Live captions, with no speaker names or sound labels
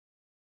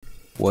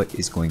What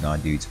is going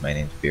on, dudes? My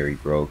name is Very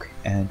Broke,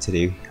 and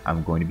today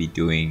I'm going to be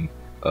doing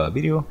a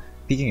video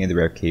peeking in the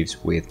rare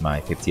caves with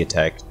my 50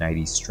 attack,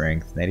 90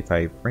 strength,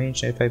 95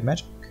 range, 95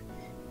 magic,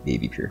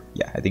 maybe pure.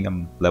 Yeah, I think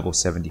I'm level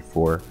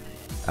 74.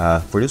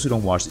 For those who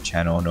don't watch the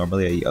channel,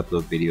 normally I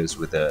upload videos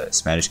with a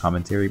Spanish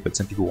commentary, but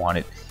some people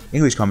wanted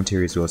English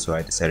commentary as well, so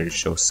I decided to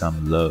show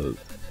some love.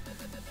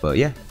 But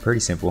yeah, pretty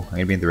simple. I'm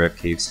gonna be in the rare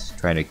caves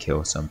trying to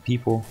kill some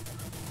people.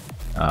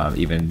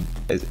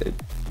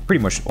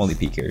 Pretty much only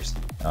PKers.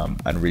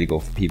 I don't really go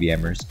for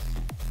PBMers,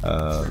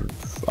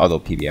 although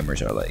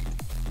PBMers are like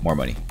more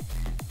money.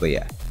 But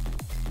yeah,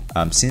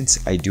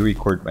 since I do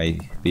record my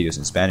videos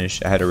in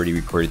Spanish, I had already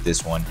recorded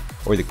this one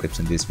or the clips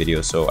in this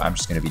video, so I'm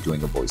just gonna be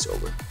doing a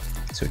voiceover.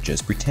 So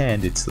just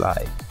pretend it's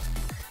live.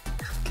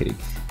 Kidding.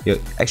 Yo,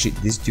 actually,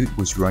 this dude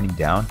was running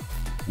down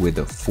with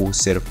a full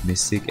set of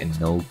Mystic and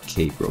no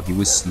K, bro. He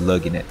was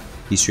slugging it.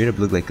 He straight up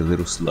looked like a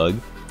little slug,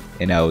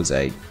 and I was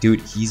like,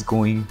 dude, he's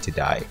going to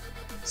die.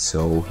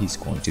 So he's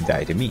going to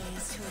die to me.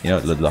 You know,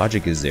 the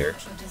logic is there.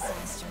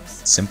 It's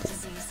simple.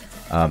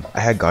 I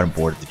had gotten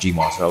bored of the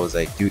Gmaul, so I was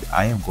like, dude,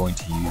 I am going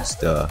to use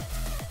the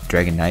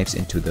dragon knives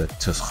into the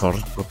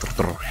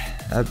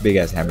that big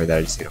ass hammer that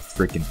I just hit a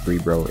freaking free,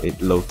 bro.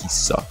 It low-key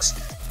sucks.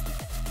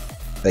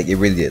 Like, it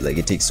really did. Like,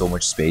 it takes so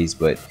much space,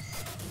 but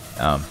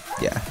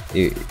yeah,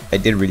 I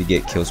didn't really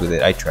get kills with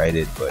it. I tried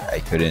it, but I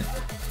couldn't.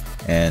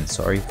 And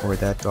sorry for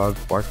that dog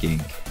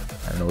barking.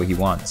 I don't know what he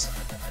wants.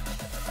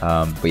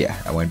 But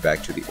yeah, I went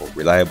back to the old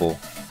reliable,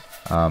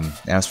 and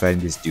I was fighting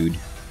this dude.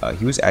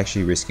 He was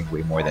actually risking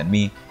way more than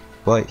me,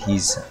 but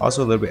he's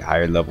also a little bit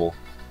higher level.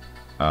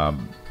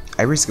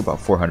 I risk about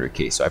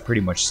 400k, so I pretty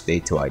much stay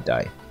till I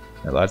die.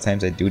 And a lot of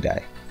times I do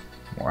die,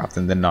 more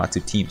often than not to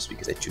teams,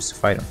 because I choose to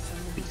fight them,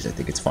 because I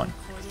think it's fun,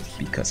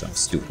 because I'm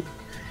stupid.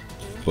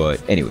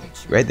 But anyway,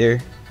 right there,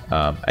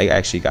 I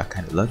actually got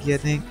kind of lucky, I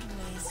think.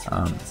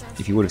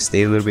 If he would have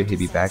stayed a little bit, he'd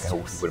be back. I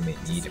hope he would have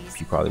made need,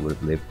 he probably would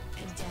have lived.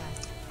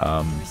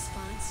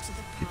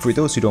 For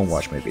those who don't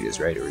watch my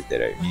videos, right, or that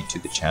are new to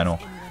the channel,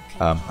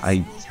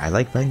 I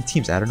like fighting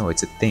teams. I don't know,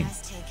 it's a thing.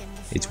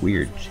 It's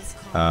weird.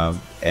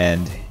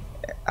 And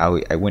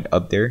I went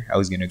up there. I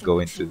was gonna go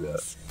into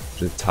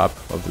the top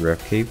of the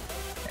ref cave,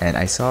 and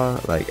I saw,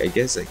 like, I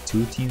guess like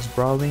 2 teams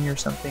brawling or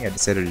something. I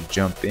decided to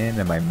jump in,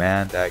 and my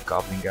man, that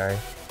goblin guy,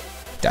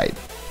 died.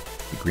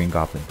 The green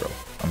goblin, bro.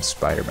 I'm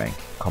Spider-Man.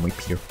 Call me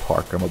Peter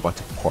Parker. I'm about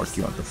to park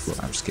you on the floor.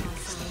 I'm just kidding.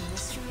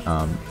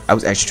 I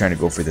was actually trying to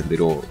go for the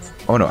little,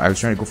 oh no, I was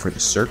trying to go for the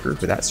Zerker,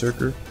 for that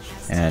Zerker,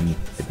 and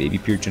the baby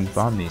Peer jumped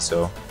on me,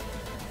 so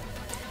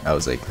I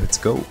was like, let's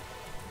go.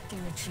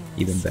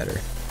 Even better.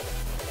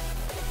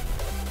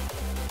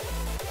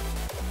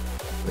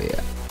 But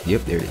yeah,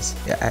 yep, there it is.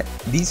 Yeah,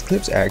 these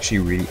clips are actually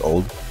really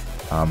old.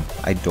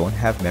 I don't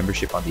have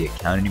membership on the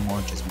account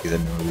anymore just because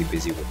I'm really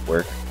busy with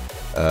work.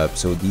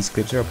 So these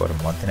clips are about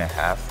a month and a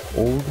half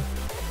old.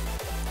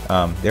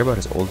 They're about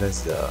as old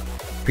as the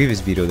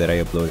previous video that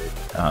I uploaded,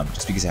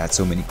 just because I had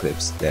so many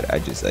clips that I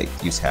just like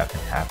used half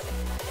and half.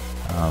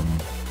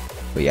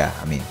 But yeah,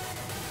 I mean,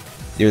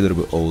 they're a little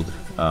bit old,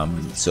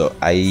 so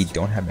I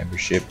don't have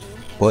membership,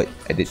 but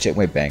I did check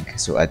my bank,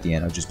 so at the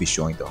end I'll just be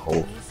showing the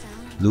whole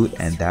loot,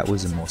 and that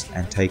was the most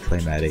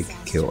anticlimactic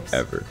kill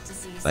ever.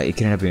 Like, it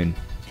couldn't have been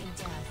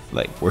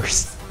like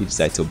worse. He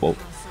decided to bolt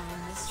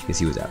because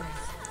he was out.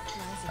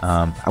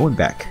 I went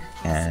back,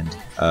 and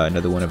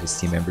another one of his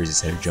team members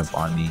decided to jump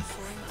on me,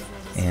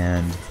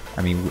 and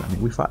I mean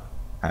we fought.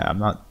 I'm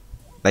not,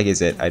 like I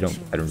said, I don't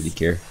really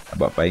care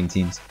about fighting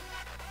teams.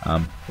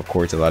 Of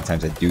course, a lot of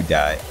times I do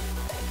die,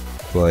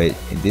 but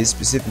in this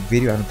specific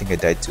video, I don't think I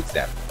died to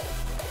them.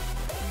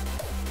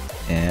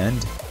 And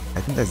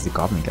I think that's the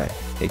goblin guy.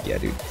 Heck yeah,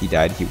 dude, he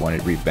died. He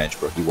wanted revenge,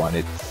 bro. He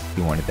wanted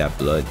that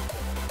blood,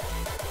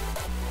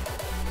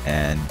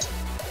 and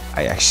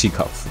I actually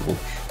got fooled.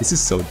 This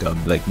is so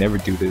dumb. Like, never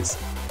do this.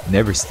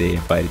 Never stay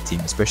and fight a team,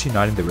 especially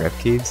not in the ref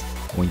caves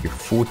when you're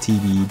full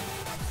TV'd.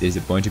 There's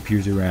a bunch of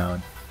peers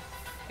around,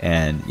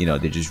 and you know,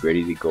 they're just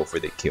ready to go for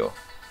the kill.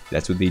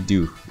 That's what they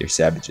do. They're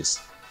savages.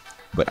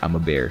 But I'm a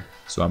bear,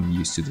 so I'm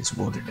used to this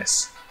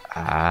wilderness.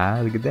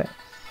 Ah, look at that.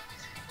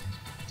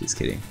 Just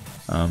kidding.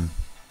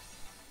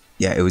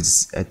 Yeah, it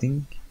was, I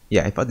think,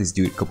 yeah, I fought this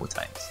dude a couple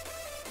times.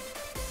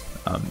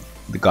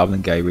 The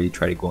goblin guy really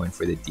tried to go in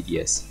for the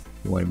DDS.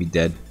 He wanted me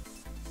dead.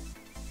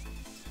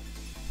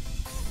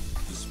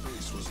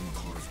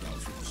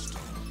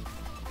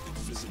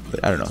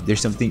 But I don't know, there's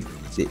something,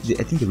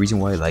 I think the reason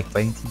why I like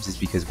fighting teams is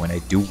because when I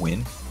do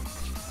win,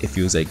 it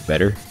feels like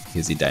better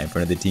because they die in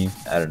front of the team.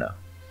 I don't know.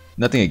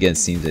 Nothing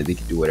against teams, that they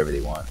can do whatever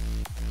they want.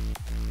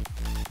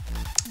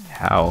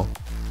 How?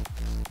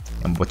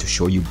 I'm about to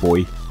show you,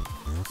 boy.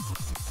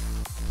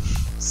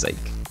 Psych.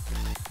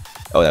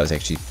 Oh, that was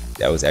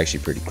actually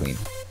pretty clean.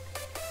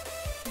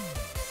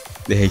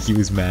 The heck, he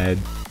was mad,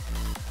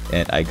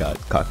 and I got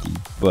cocky,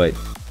 but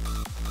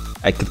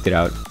I kicked it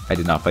out. I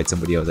did not fight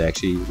somebody else. I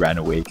actually ran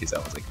away because I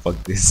was like,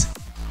 fuck this.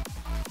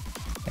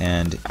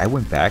 And I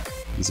went back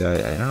because I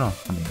don't know,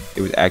 I mean,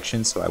 it was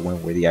action, so I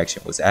went where the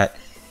action was at,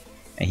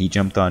 and he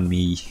jumped on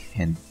me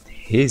and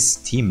his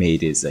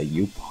teammate is like,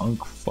 you punk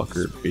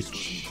fucker,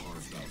 bitch.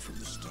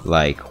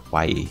 Like,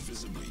 why?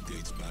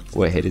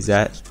 What hit is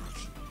that?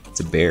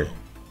 It's a bear.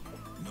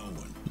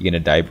 You're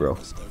gonna die, bro.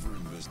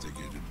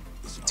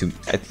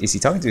 Is he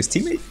talking to his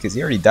teammate? Because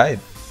he already died.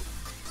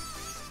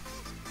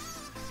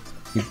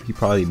 He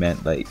probably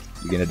meant like,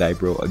 you're gonna die,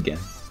 bro, again.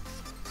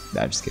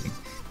 Nah, I'm just kidding.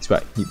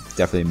 He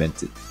definitely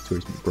meant it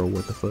towards me, bro.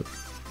 What the fuck?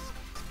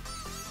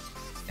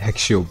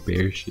 Actual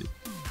bear shit.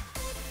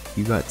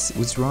 You got,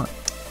 what's wrong?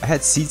 I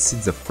had seeds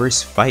since the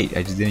first fight.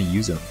 I just didn't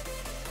use them.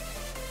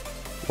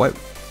 What?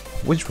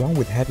 What's wrong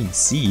with having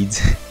seeds?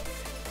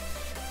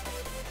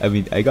 I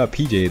mean, I got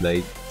PJ.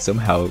 Like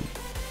somehow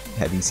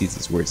having seeds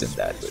is worse than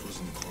that.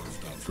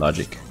 But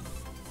logic.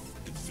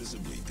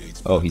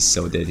 Oh, he's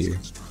so dead here.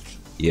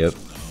 Yep.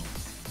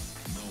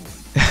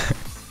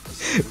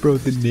 Bro,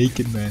 the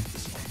naked man.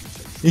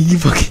 He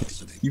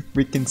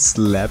freaking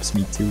slaps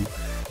me too.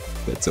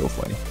 That's so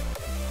funny.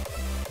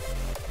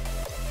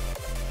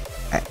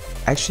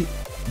 Actually,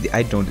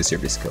 I don't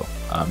deserve this kill.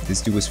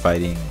 This dude was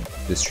fighting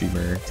the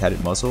streamer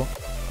Tatted Muscle.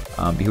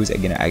 He was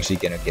actually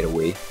gonna get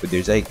away, but there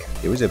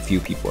was a few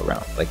people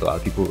around, like a lot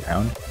of people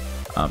around.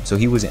 So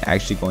he wasn't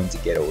actually going to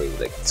get away.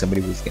 Like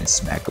somebody was gonna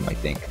smack him, I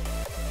think.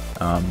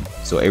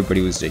 So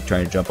everybody was like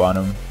trying to jump on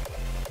him.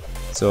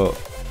 So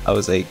I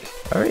was like,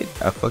 all right,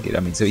 fuck it. I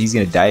mean, so he's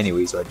gonna die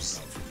anyway, so I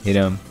just hit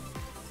him.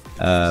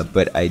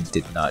 But I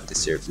did not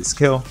deserve this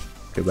kill.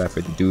 Feel bad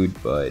for the dude,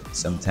 but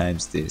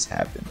sometimes this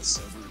happens.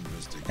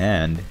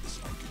 And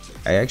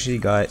I actually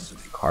got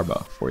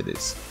karma for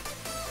this.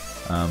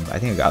 I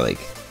think I got like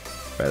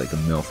probably like a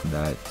mil from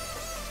that.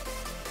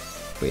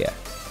 But yeah,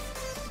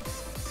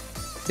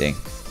 dang,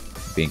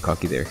 being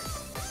cocky there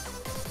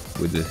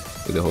with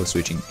the whole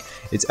switching.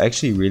 It's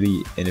actually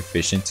really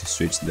inefficient to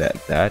switch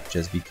that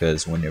just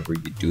because whenever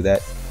you do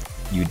that,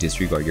 you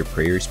disregard your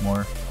prayers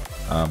more.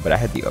 But I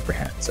had the upper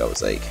hand, so I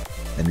was like,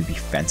 let me be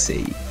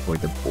fancy for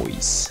the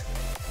boys.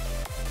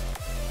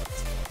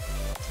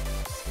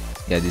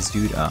 Yeah, this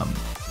dude,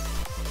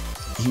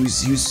 he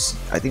was,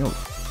 I don't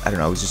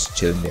know, I was just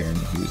chilling there and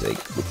he was like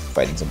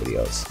fighting somebody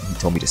else and he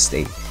told me to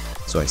stay,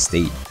 so I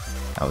stayed.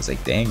 I was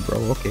like, dang bro,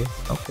 okay,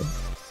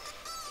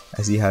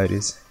 I see how it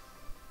is.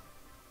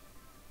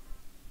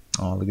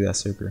 Oh, look at that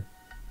Zerker.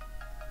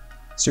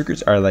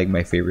 Zerkers are like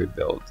my favorite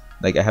build.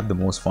 Like I have the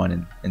most fun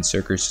in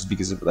Zerkers just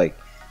because of like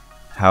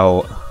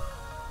how,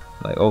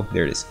 like, oh,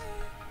 there it is,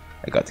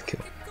 I got the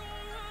kill.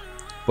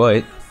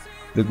 But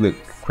look,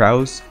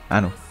 Kraus, I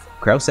don't know,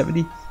 Kraus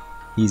 70,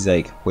 he's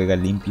like juega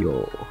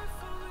limpio,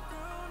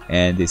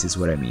 and this is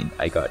what I mean.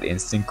 I got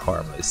instant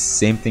karma.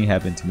 Same thing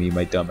happened to me.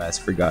 My dumbass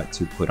forgot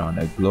to put on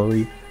a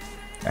glory.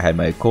 I had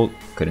my occult,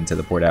 couldn't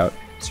teleport out.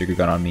 Zerker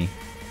got on me.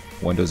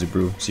 1 dose of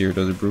brew, 0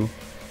 dose of brew,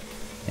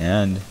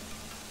 and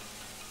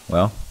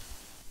well,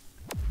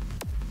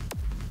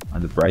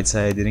 on the bright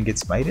side, I didn't get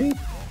smited,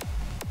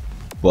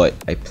 but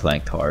I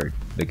planked hard.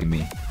 Look at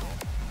me,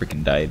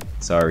 freaking died.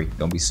 Sorry,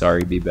 don't be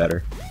sorry, be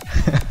better.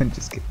 I'm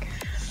just kidding.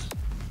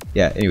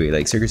 Yeah, anyway,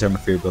 like Zerkers are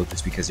my favorite build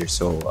just because they're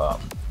so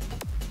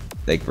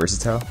like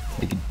versatile.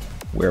 They can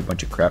wear a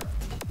bunch of crap.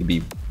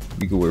 You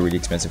could wear really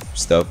expensive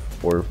stuff,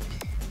 or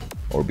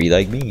be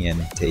like me and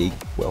take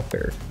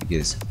welfare,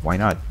 because why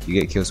not?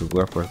 You get kills with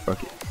welfare,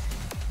 fuck it.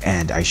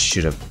 And I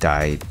should have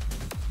died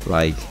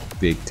like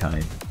big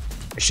time.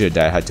 I should have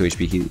died. I had 2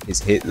 HP. His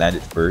hit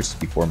landed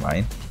first before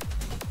mine.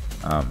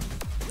 I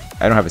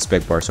don't have a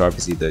spec bar, so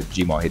obviously the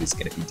Gmaul hit is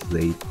gonna be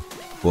delayed.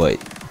 But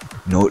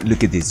no,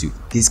 look at this dude.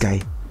 This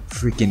guy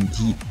freaking,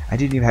 I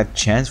didn't even have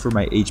chance for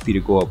my HP to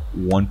go up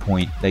 1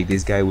 point. Like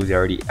this guy was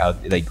already out,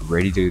 like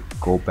ready to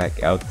go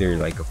back out there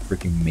like a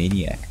freaking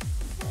maniac.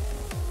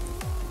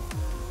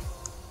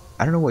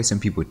 I don't know why some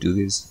people do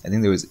this. I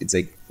think it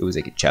was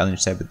like a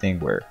challenge type of thing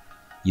where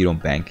you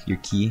don't bank your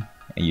key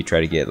and you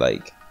try to get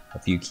like a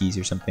few keys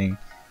or something.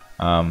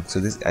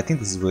 So I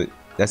think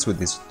that's what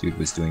this dude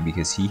was doing,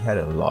 because he had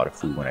a lot of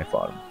food when I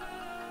fought him.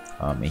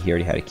 And he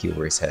already had a key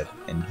over his head,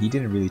 and he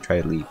didn't really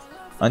try to leave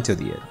until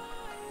the end.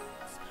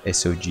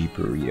 SOG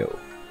burrito.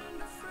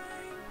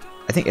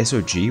 I think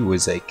SOG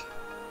was like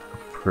a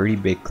pretty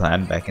big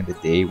clan back in the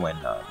day when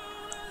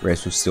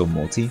Rev was still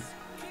multi,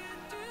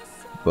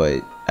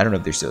 but I don't know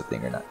if they're still a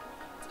thing or not.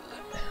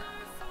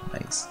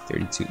 Nice,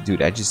 32,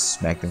 dude. I just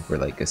smacked him for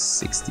like a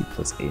 60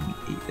 plus 8,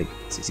 like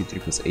 63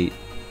 plus 8.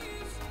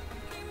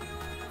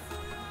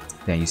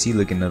 Damn, you see,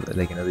 look, another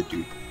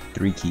dude,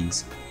 3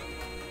 keys.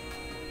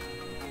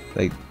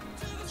 Like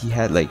he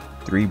had like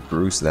 3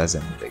 brews last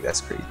time. Like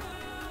that's crazy.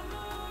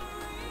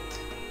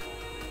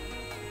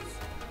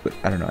 But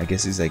I don't know, I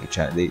guess it's like a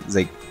challenge. It's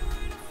like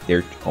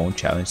their own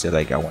challenge that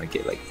like I want to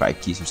get like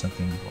 5 keys or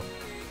something,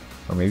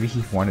 or maybe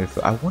he wanted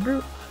to, I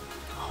wonder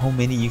how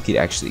many you could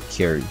actually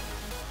carry.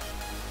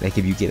 Like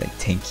if you get like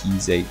 10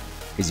 keys, like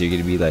is there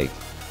gonna be like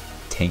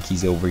 10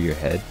 keys over your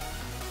head?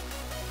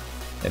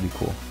 That'd be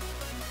cool.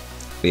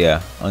 But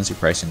yeah,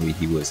 unsurprisingly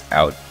he was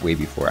out way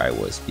before I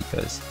was,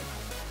 because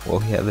well,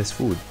 he had less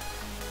food,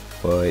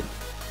 but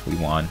we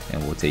won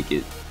and we'll take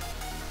it.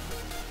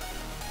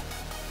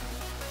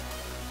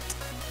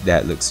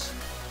 That looks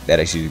That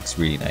actually looks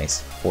really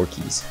nice. 4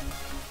 keys.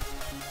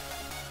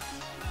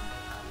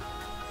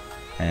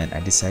 And I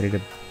decided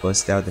to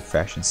bust out the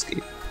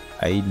Fashionscape.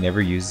 I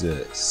never used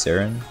the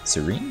Serene?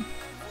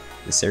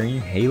 The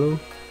Serene Halo?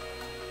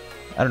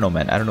 I don't know,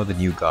 man. I don't know the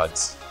new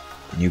gods.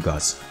 The new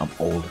gods. I'm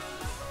old.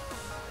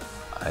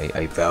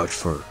 I vouch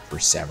for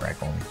Samurai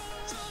only.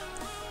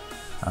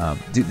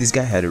 Dude, this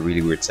guy had a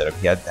really weird setup.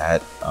 He had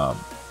that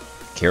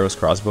Karos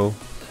crossbow.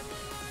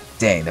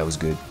 Dang, that was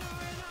good.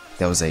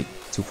 That was like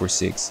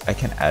 246. I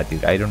can't add,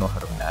 dude. I don't know how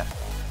to add.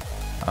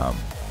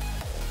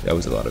 That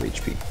was a lot of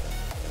HP.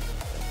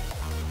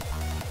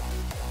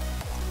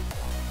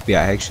 But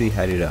yeah, I actually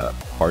had it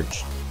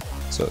parched,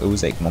 so it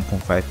was like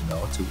 1.5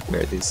 mil to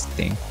wear this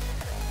thing.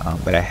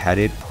 But I had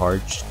it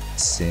parched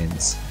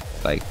since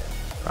like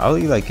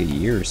probably like a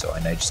year or so,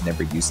 and I just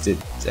never used it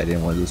because I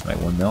didn't want to lose my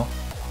 1 mil.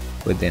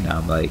 But then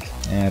I'm like,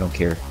 I don't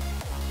care.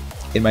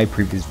 In my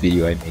previous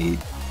video, I made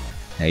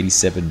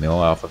 97 mil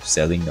off of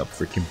selling a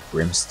freaking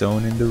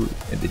brimstone in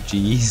the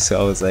G. So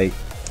I was like,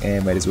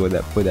 might as well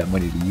put that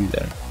money to use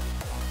that.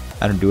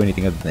 I don't do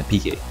anything other than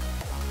PK.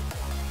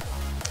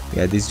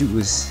 Yeah, this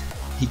dude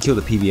he killed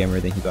a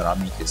PVMer, then he got on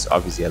me because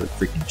obviously I look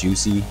freaking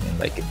juicy and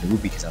like a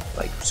noob because I'm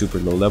like super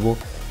low level.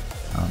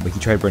 But he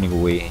tried running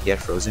away and he had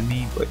frozen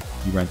me, but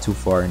he ran too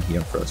far and he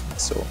unfroze me.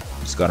 So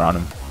I just got on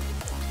him,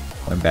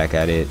 went back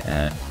at it,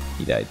 and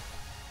he died.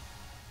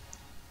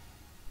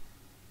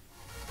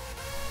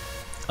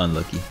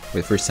 Unlucky. For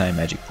the first time,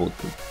 magic pulled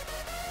through.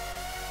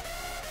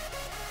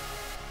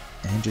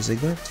 And just like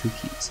that, 2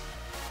 keys.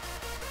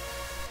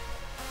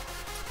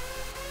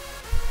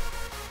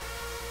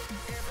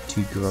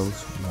 Two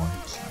girls, 1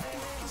 key.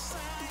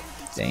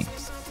 Dang.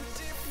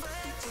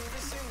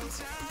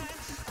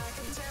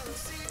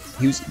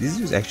 This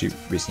was actually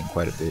risking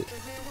quite a bit.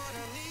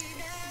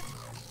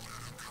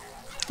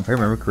 If I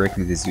remember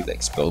correctly, this dude like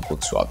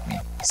spellbook swapped me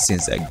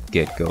since I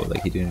get-go.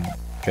 Like he didn't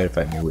try to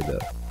fight me with a.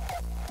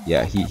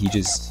 Yeah,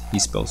 he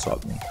spell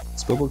swapped me.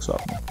 Spellbook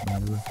swapped me.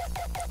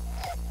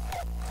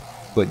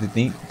 But the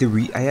thing,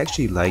 I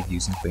actually like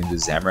using Flames of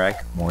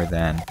Zamorak more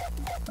than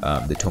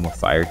the Tome of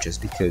Fire,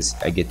 just because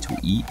I get to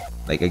eat,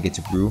 like I get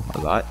to brew a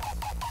lot,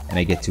 and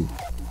I get to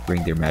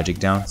bring their magic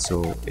down.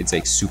 So it's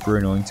like super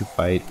annoying to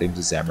fight Flames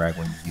of Zamorak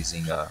when you're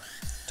using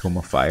Tome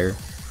of Fire.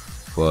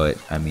 But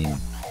I mean,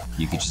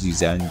 you could just use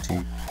that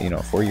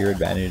into, for your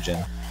advantage,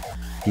 and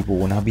people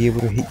will not be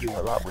able to hit you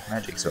a lot with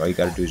magic. So all you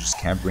gotta do is just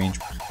camp, range,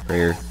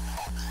 prayer,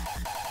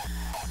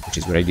 which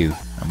is what I do.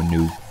 I'm a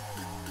noob.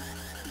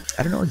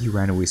 I don't know how he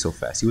ran away so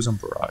fast. He was on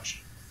Barrage,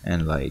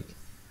 and like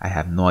I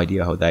have no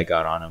idea how that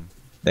got on him.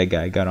 That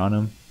guy got on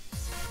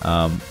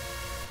him.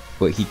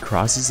 But he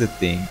crosses the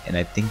thing, and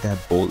I think that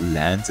bolt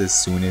lands as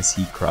soon as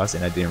he crossed,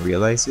 and I didn't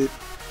realize it.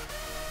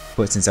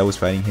 But since I was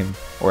fighting him,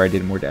 or I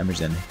did more damage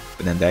than him,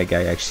 but then that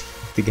guy actually,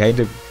 the guy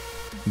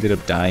ended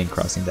up dying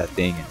crossing that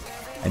thing, and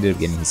I ended up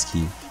getting his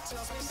key.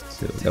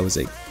 So that was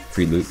like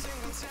free loot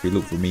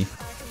for me.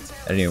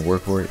 I didn't even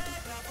work for it.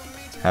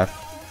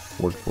 Half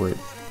worked for it.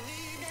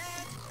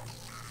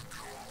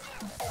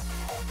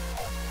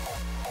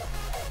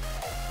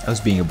 I was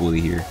being a bully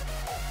here.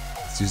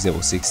 This dude's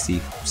level 60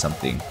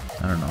 something.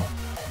 I don't know.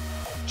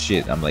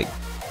 Shit, I'm like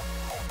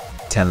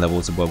 10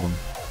 levels above him.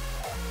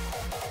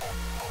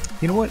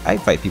 You know what? I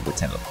fight people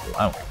 10 levels.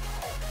 I don't care.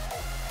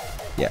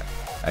 Yeah,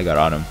 I got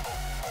on him.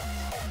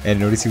 And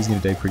I noticed he was gonna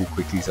die pretty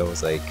quickly, so I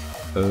was like,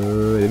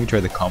 let me try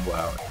the combo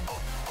out.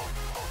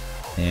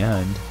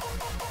 And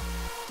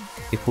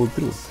it pulled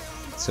through.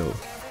 So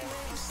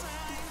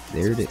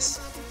there it is.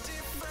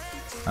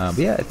 But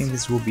yeah, I think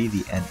this will be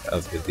the end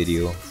of the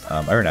video.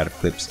 I ran out of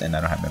clips and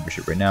I don't have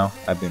membership right now.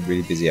 I've been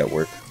really busy at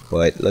work,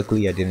 but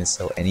luckily I didn't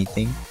sell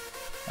anything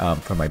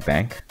from my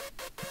bank.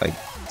 I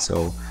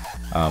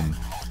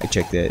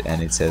checked it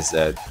and it says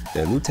that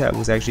the loot tab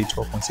was actually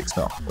 12.6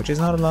 mil, which is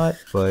not a lot,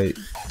 but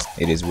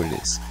it is what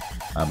it is.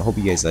 I hope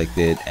you guys liked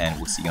it, and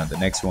we'll see you on the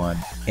next one.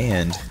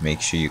 And make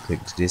sure you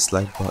click the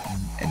dislike button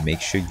and make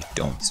sure you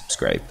don't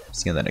subscribe.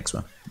 See you on the next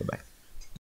one. Bye bye.